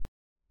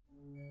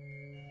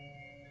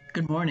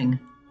Good morning.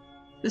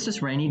 This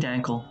is Rainey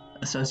Dankel,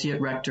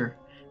 Associate Rector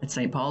at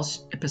St.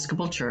 Paul's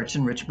Episcopal Church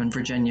in Richmond,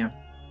 Virginia.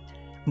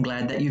 I'm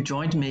glad that you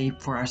joined me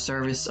for our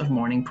service of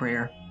morning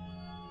prayer.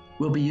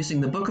 We'll be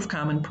using the Book of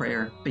Common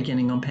Prayer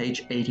beginning on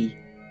page 80.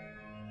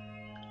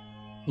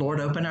 Lord,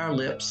 open our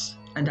lips,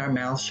 and our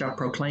mouths shall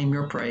proclaim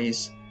your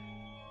praise.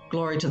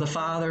 Glory to the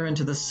Father, and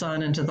to the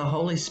Son, and to the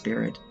Holy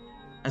Spirit,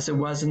 as it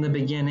was in the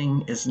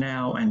beginning, is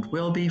now, and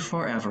will be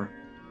forever.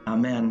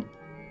 Amen.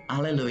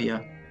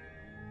 Alleluia.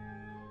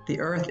 The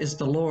earth is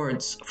the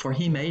Lord's, for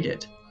he made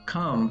it.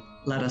 Come,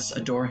 let us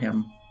adore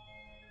him.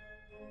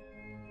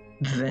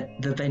 The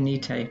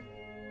Venite.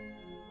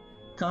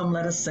 Come,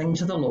 let us sing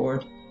to the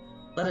Lord.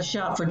 Let us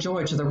shout for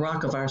joy to the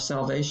rock of our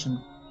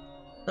salvation.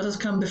 Let us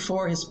come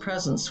before his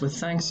presence with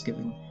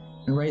thanksgiving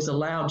and raise a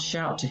loud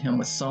shout to him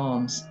with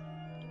psalms.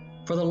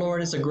 For the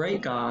Lord is a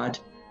great God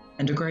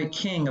and a great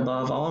King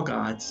above all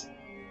gods.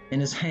 In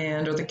his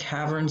hand are the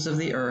caverns of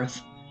the earth,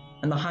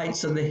 and the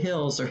heights of the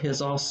hills are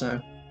his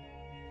also.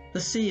 The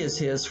sea is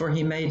his, for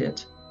he made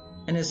it,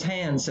 and his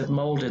hands have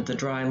molded the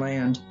dry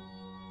land.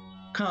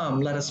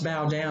 Come, let us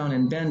bow down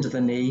and bend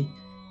the knee,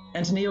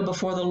 and kneel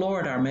before the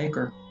Lord our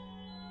Maker.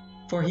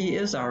 For he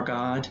is our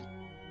God,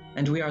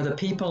 and we are the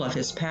people of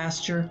his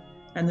pasture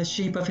and the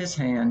sheep of his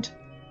hand.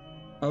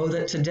 Oh,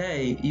 that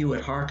today you would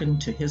hearken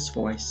to his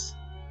voice.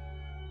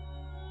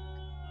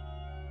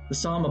 The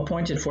psalm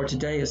appointed for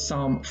today is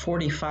Psalm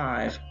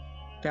 45,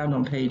 found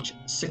on page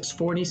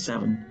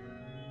 647.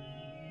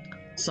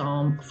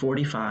 Psalm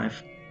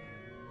 45.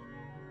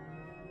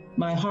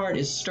 My heart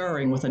is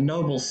stirring with a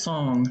noble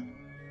song.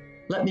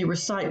 Let me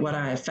recite what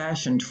I have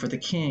fashioned for the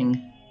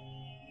King.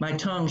 My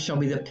tongue shall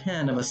be the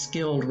pen of a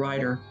skilled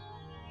writer.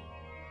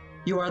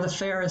 You are the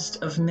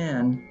fairest of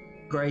men.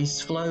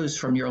 Grace flows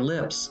from your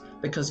lips,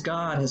 because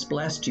God has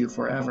blessed you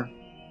forever.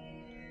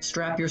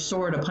 Strap your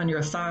sword upon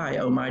your thigh,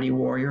 O mighty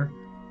warrior,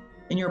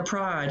 in your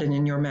pride and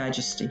in your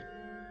majesty.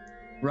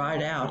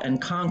 Ride out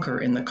and conquer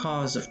in the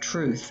cause of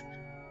truth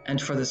and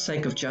for the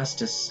sake of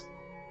justice.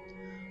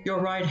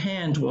 Your right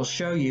hand will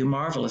show you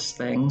marvelous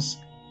things.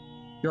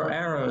 Your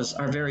arrows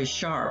are very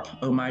sharp,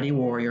 O mighty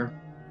warrior.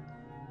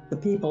 The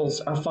peoples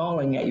are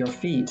falling at your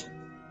feet,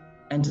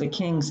 and the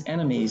king's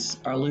enemies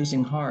are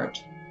losing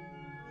heart.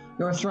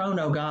 Your throne,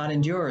 O God,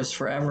 endures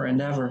forever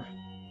and ever.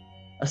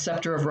 A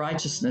scepter of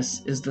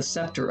righteousness is the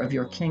scepter of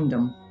your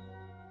kingdom.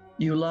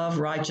 You love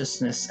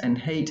righteousness and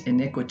hate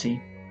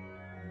iniquity.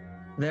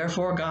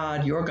 Therefore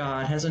God, your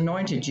God, has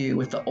anointed you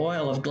with the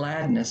oil of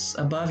gladness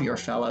above your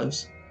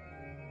fellows.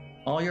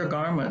 All your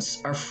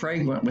garments are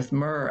fragrant with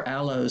myrrh,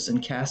 aloes,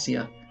 and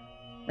cassia,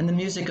 and the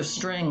music of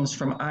strings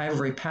from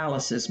ivory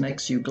palaces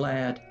makes you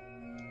glad.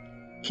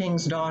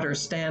 King's daughters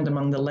stand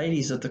among the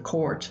ladies of the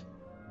court.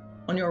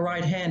 On your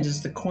right hand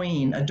is the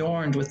queen,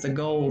 adorned with the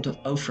gold of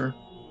Ophir.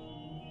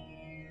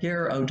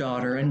 Hear, O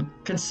daughter, and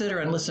consider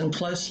and listen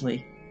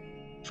closely.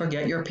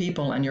 Forget your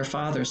people and your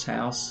father's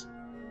house.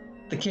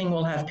 The king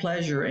will have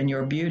pleasure in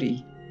your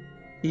beauty.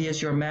 He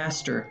is your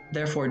master,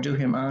 therefore do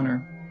him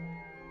honor.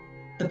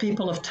 The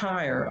people of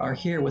Tyre are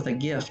here with a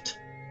gift.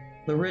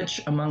 The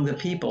rich among the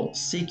people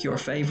seek your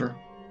favor.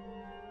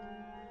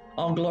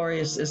 All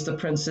glorious is the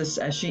princess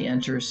as she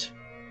enters.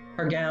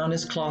 Her gown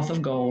is cloth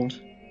of gold.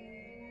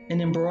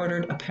 In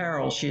embroidered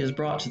apparel she is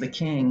brought to the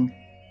king.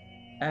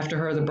 After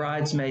her the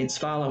bridesmaids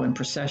follow in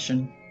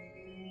procession.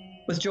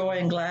 With joy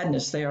and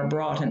gladness they are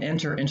brought and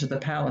enter into the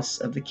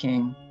palace of the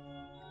king.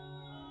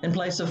 In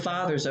place of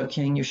fathers, O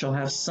king, you shall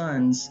have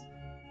sons.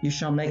 You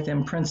shall make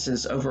them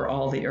princes over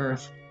all the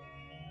earth.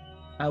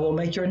 I will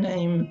make your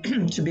name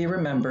to be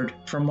remembered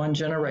from one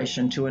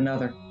generation to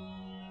another.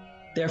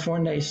 Therefore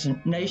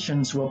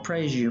nations will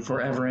praise you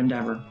forever and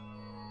ever.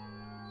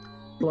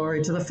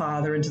 Glory to the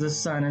Father, and to the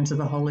Son, and to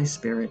the Holy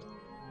Spirit,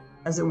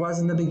 as it was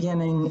in the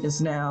beginning,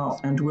 is now,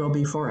 and will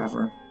be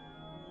forever.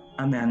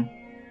 Amen.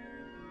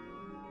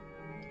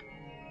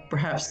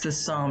 Perhaps this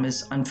psalm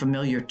is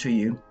unfamiliar to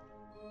you.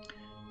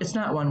 It's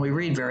not one we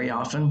read very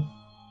often.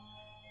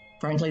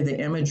 Frankly,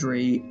 the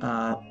imagery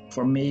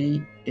for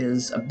me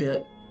is a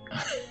bit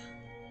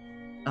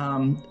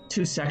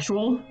too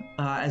sexual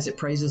as it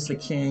praises the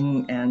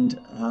king and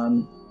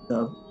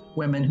the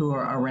women who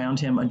are around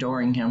him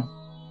adoring him.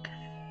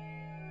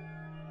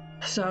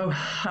 So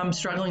I'm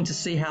struggling to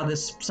see how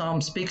this psalm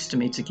speaks to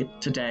me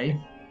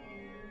today.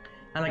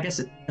 And I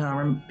guess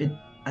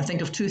I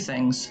think of two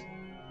things.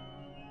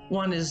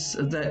 One is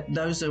that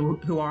those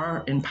who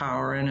are in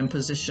power and in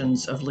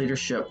positions of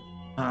leadership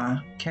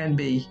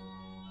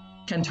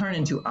can turn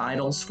into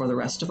idols for the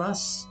rest of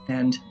us,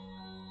 and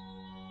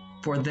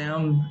for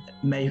them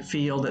may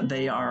feel that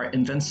they are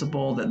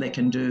invincible, that they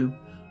can do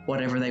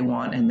whatever they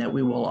want, and that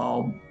we will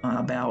all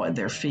bow at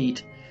their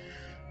feet.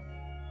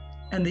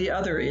 And the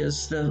other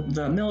is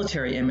the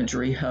military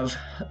imagery of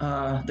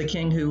the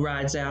king who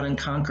rides out and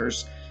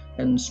conquers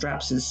and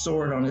straps his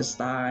sword on his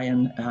thigh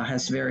and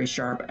has very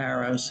sharp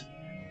arrows.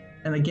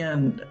 And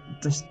again,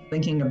 just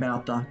thinking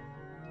about the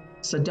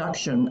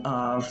seduction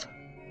of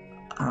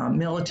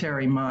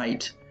military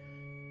might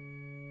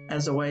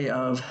as a way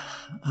of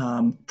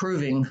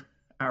proving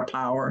our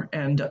power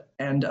and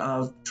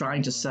of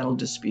trying to settle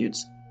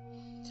disputes.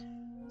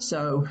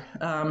 So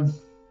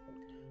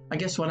I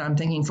guess what I'm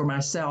thinking for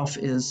myself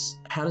is,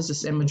 how does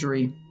this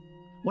imagery,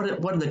 what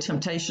are the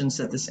temptations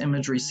that this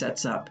imagery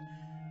sets up?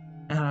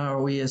 And how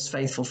are we as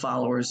faithful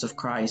followers of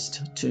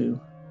Christ to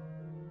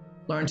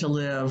learn to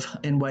live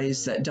in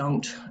ways that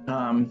don't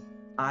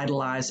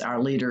idolize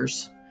our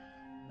leaders,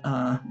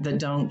 that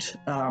don't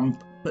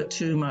put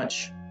too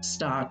much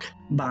stock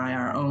by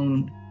our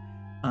own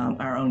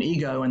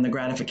ego and the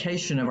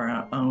gratification of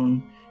our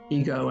own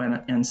ego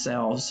and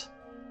selves,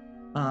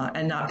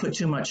 and not put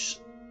too much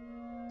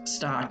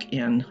stock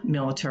in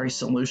military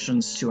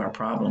solutions to our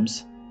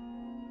problems.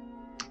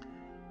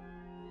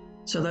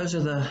 So those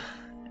are the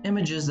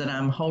images that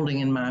I'm holding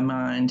in my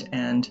mind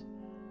and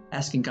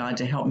asking God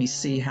to help me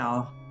see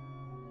how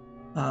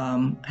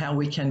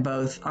we can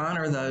both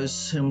honor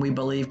those whom we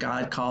believe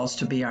God calls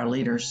to be our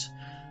leaders,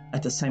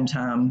 at the same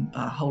time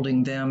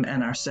holding them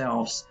and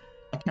ourselves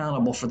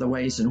accountable for the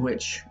ways in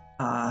which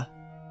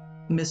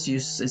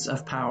misuses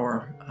of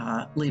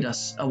power lead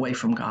us away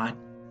from God.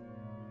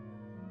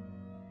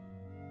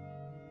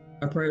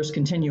 Our prayers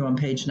continue on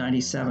page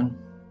 97.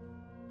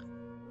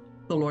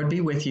 The Lord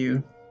be with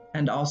you,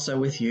 and also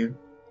with you.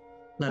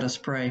 Let us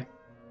pray.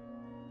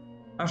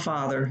 Our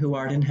Father, who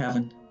art in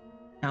heaven,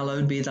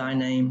 hallowed be thy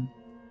name.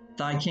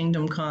 Thy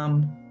kingdom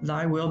come,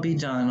 thy will be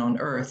done on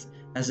earth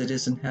as it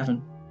is in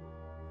heaven.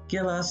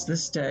 Give us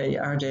this day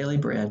our daily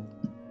bread,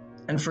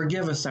 and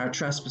forgive us our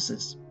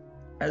trespasses,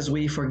 as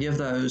we forgive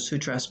those who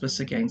trespass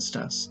against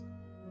us.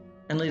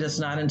 And lead us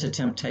not into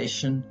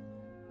temptation,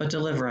 but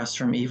deliver us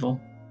from evil.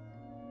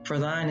 For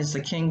thine is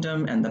the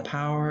kingdom and the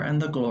power and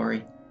the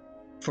glory,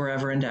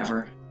 forever and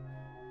ever.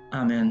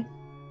 Amen.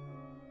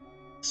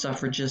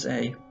 Suffrages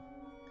A.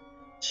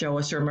 Show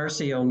us your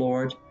mercy, O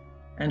Lord,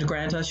 and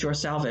grant us your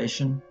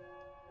salvation.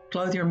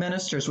 Clothe your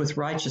ministers with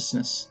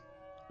righteousness.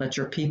 Let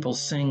your people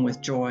sing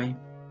with joy.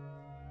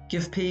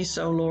 Give peace,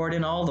 O Lord,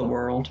 in all the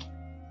world,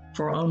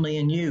 for only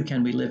in you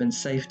can we live in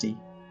safety.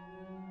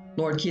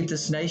 Lord, keep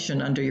this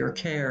nation under your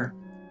care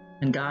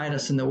and guide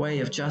us in the way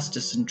of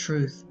justice and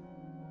truth.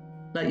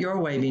 Let your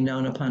way be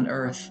known upon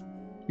earth,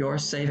 your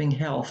saving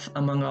health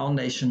among all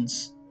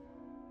nations.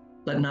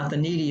 Let not the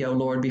needy, O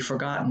Lord, be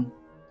forgotten,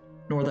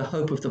 nor the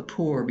hope of the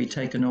poor be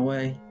taken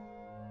away.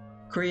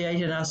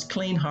 Create in us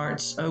clean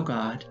hearts, O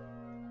God,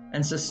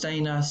 and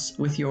sustain us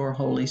with your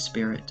Holy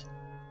Spirit.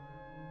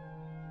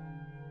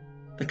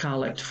 The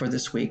collect for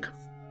this week.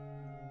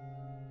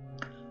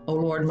 O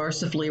Lord,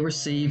 mercifully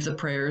receive the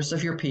prayers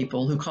of your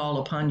people who call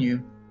upon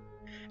you,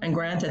 and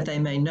grant that they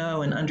may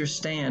know and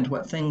understand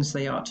what things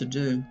they ought to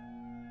do,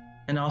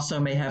 and also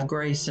may have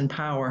grace and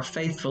power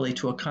faithfully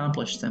to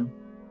accomplish them.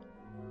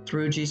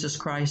 Through Jesus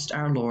Christ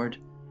our Lord,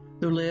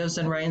 who lives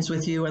and reigns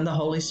with you in the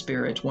Holy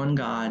Spirit, one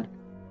God,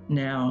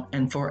 now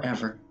and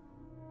forever.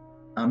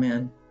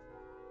 Amen.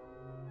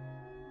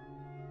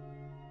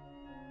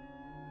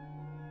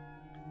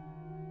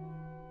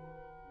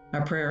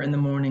 Our prayer in the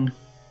morning.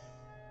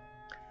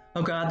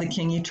 O God, the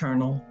King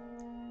eternal,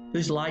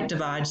 whose light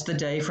divides the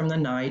day from the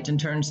night and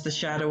turns the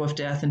shadow of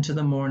death into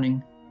the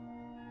morning,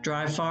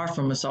 drive far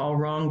from us all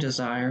wrong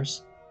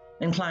desires,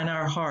 incline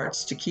our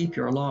hearts to keep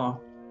your law,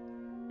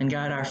 and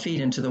guide our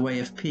feet into the way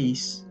of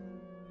peace,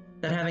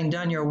 that having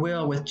done your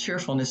will with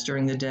cheerfulness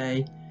during the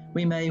day,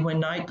 we may, when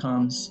night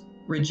comes,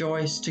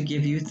 rejoice to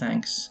give you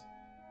thanks.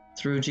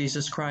 Through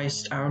Jesus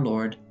Christ our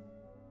Lord.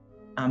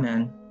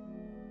 Amen.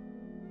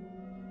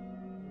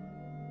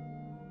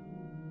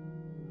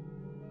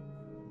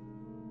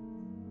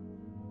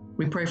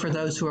 We pray for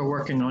those who are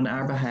working on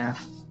our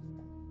behalf.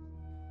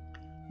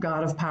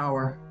 God of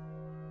power,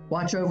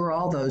 watch over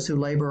all those who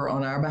labor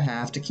on our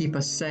behalf to keep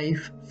us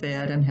safe,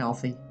 fed, and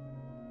healthy.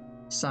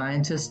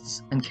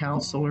 Scientists and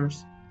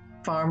counselors,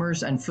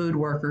 farmers and food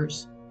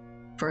workers,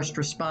 first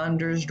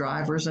responders,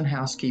 drivers and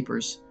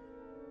housekeepers,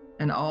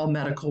 and all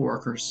medical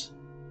workers,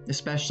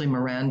 especially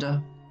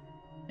Miranda,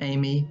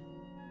 Amy,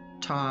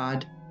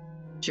 Todd,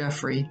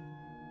 Jeffrey,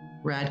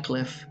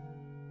 Radcliffe,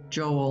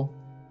 Joel,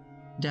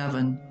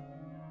 Devin,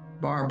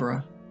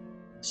 Barbara,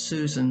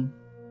 Susan,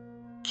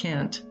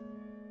 Kent,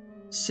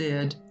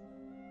 Sid,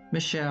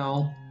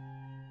 Michelle,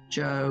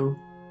 Joe,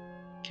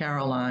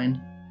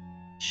 Caroline,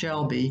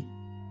 Shelby,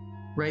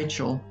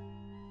 Rachel,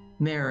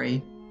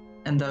 Mary,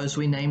 and those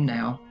we name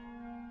now.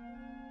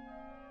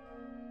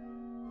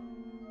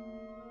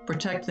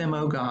 Protect them,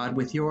 O God,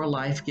 with your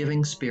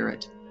life-giving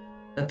spirit,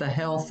 that the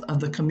health of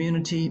the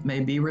community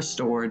may be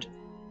restored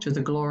to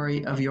the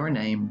glory of your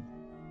name.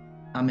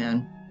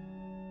 Amen.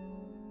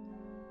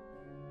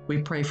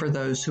 We pray for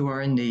those who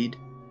are in need.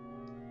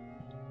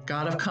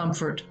 God of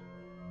comfort,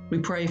 we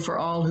pray for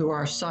all who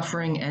are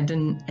suffering and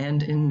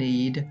in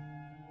need,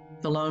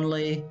 the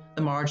lonely,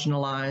 the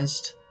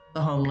marginalized,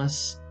 the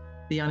homeless,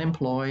 the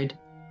unemployed,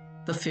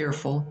 the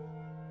fearful,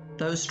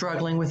 those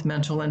struggling with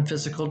mental and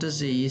physical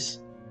disease,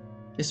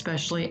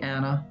 especially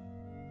Anna,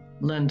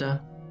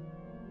 Linda,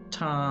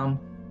 Tom,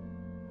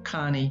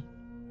 Connie,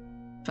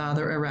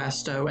 Father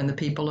Erasto and the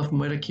people of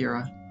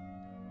Mutakira,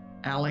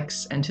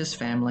 Alex and his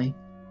family,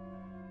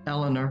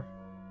 Eleanor,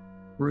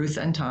 Ruth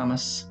and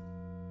Thomas,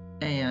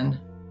 Anne,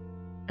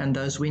 and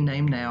those we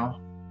name now.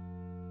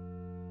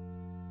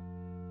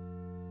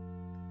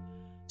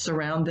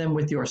 Surround them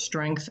with your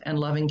strength and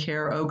loving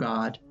care, O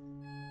God,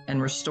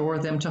 and restore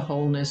them to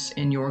wholeness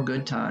in your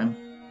good time.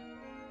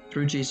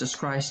 Through Jesus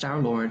Christ our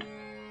Lord.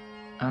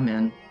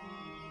 Amen.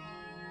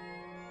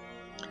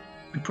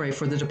 We pray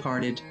for the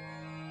departed.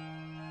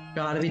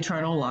 God of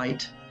eternal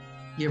light,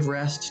 give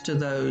rest to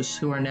those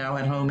who are now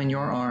at home in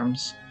your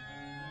arms,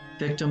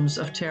 victims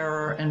of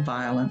terror and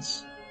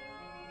violence,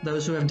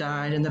 those who have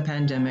died in the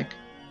pandemic,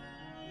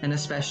 and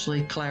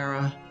especially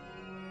Clara,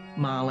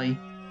 Molly,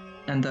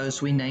 and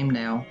those we name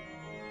now.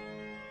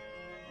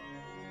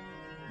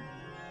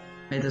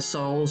 May the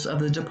souls of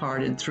the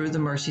departed, through the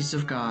mercies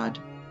of God,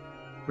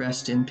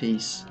 rest in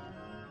peace.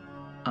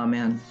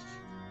 Amen.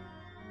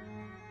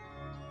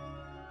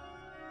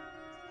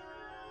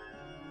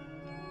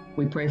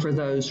 We pray for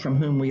those from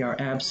whom we are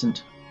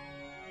absent.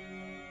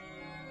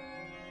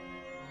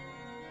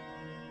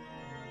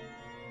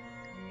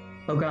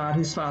 O God,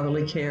 whose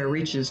fatherly care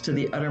reaches to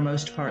the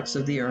uttermost parts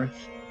of the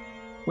earth,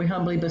 we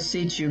humbly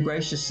beseech you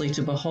graciously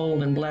to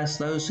behold and bless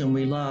those whom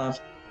we love,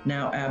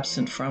 now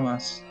absent from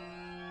us.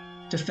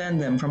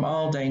 Defend them from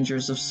all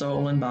dangers of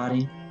soul and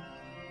body,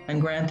 and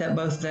grant that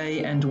both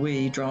they and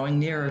we, drawing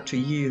nearer to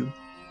you,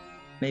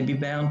 may be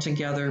bound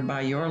together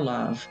by your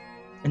love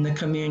in the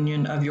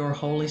communion of your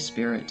Holy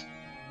Spirit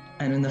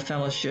and in the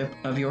fellowship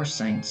of your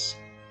saints.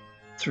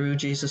 Through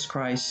Jesus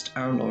Christ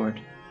our Lord.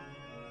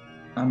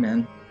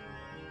 Amen.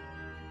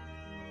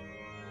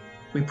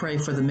 We pray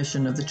for the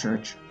mission of the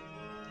Church.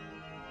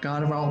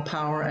 God of all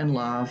power and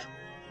love,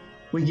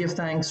 we give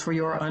thanks for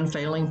your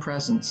unfailing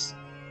presence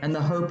and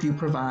the hope you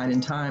provide in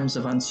times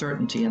of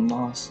uncertainty and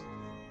loss.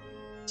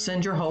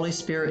 Send your Holy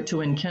Spirit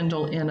to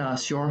enkindle in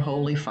us your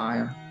holy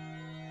fire.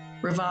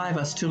 Revive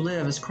us to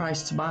live as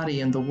Christ's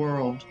body in the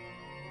world,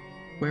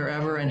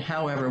 wherever and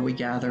however we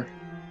gather.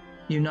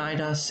 Unite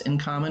us in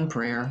common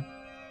prayer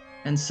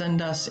and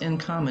send us in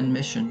common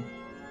mission,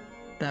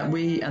 that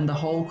we and the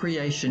whole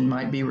creation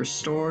might be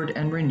restored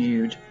and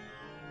renewed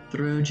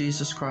through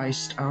Jesus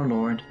Christ our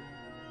Lord.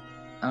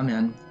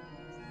 Amen.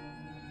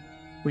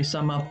 We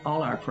sum up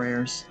all our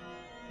prayers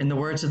in the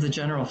words of the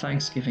General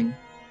Thanksgiving,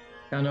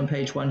 found on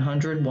page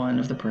 101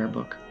 of the prayer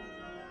book.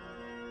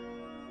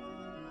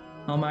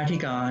 Almighty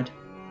God,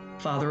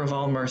 Father of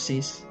all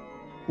mercies,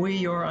 we,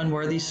 your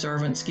unworthy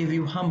servants, give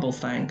you humble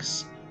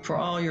thanks for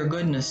all your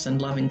goodness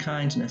and loving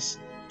kindness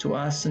to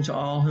us and to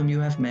all whom you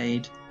have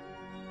made.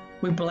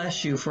 We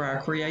bless you for our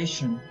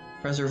creation,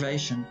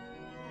 preservation,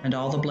 and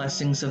all the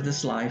blessings of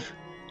this life,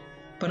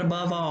 but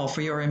above all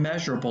for your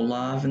immeasurable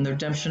love and the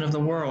redemption of the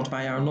world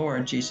by our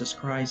Lord Jesus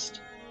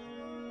Christ,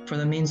 for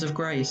the means of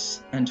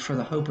grace and for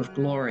the hope of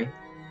glory.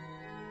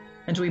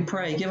 And we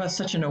pray, give us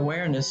such an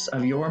awareness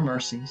of your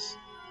mercies,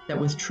 that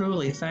with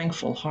truly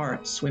thankful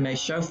hearts we may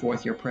show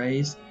forth your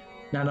praise,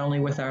 not only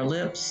with our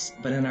lips,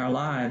 but in our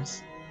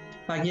lives,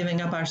 by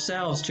giving up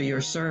ourselves to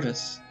your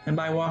service and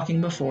by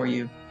walking before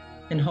you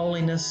in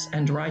holiness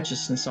and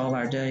righteousness all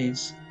our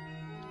days.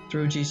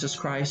 Through Jesus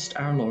Christ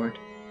our Lord,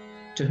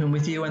 to whom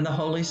with you and the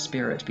Holy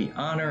Spirit be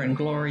honor and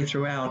glory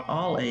throughout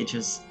all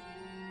ages.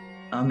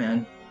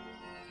 Amen.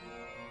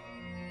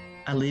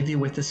 I leave you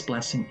with this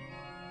blessing.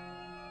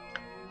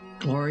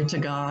 Glory to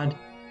God,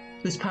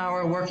 whose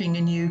power working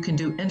in you can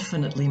do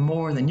infinitely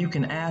more than you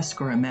can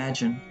ask or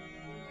imagine.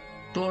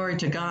 Glory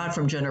to God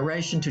from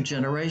generation to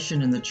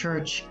generation in the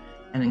Church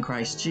and in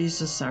Christ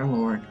Jesus our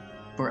Lord,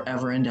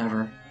 forever and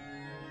ever.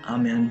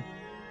 Amen.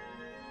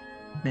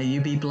 May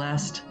you be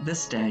blessed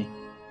this day.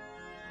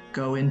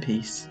 Go in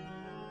peace.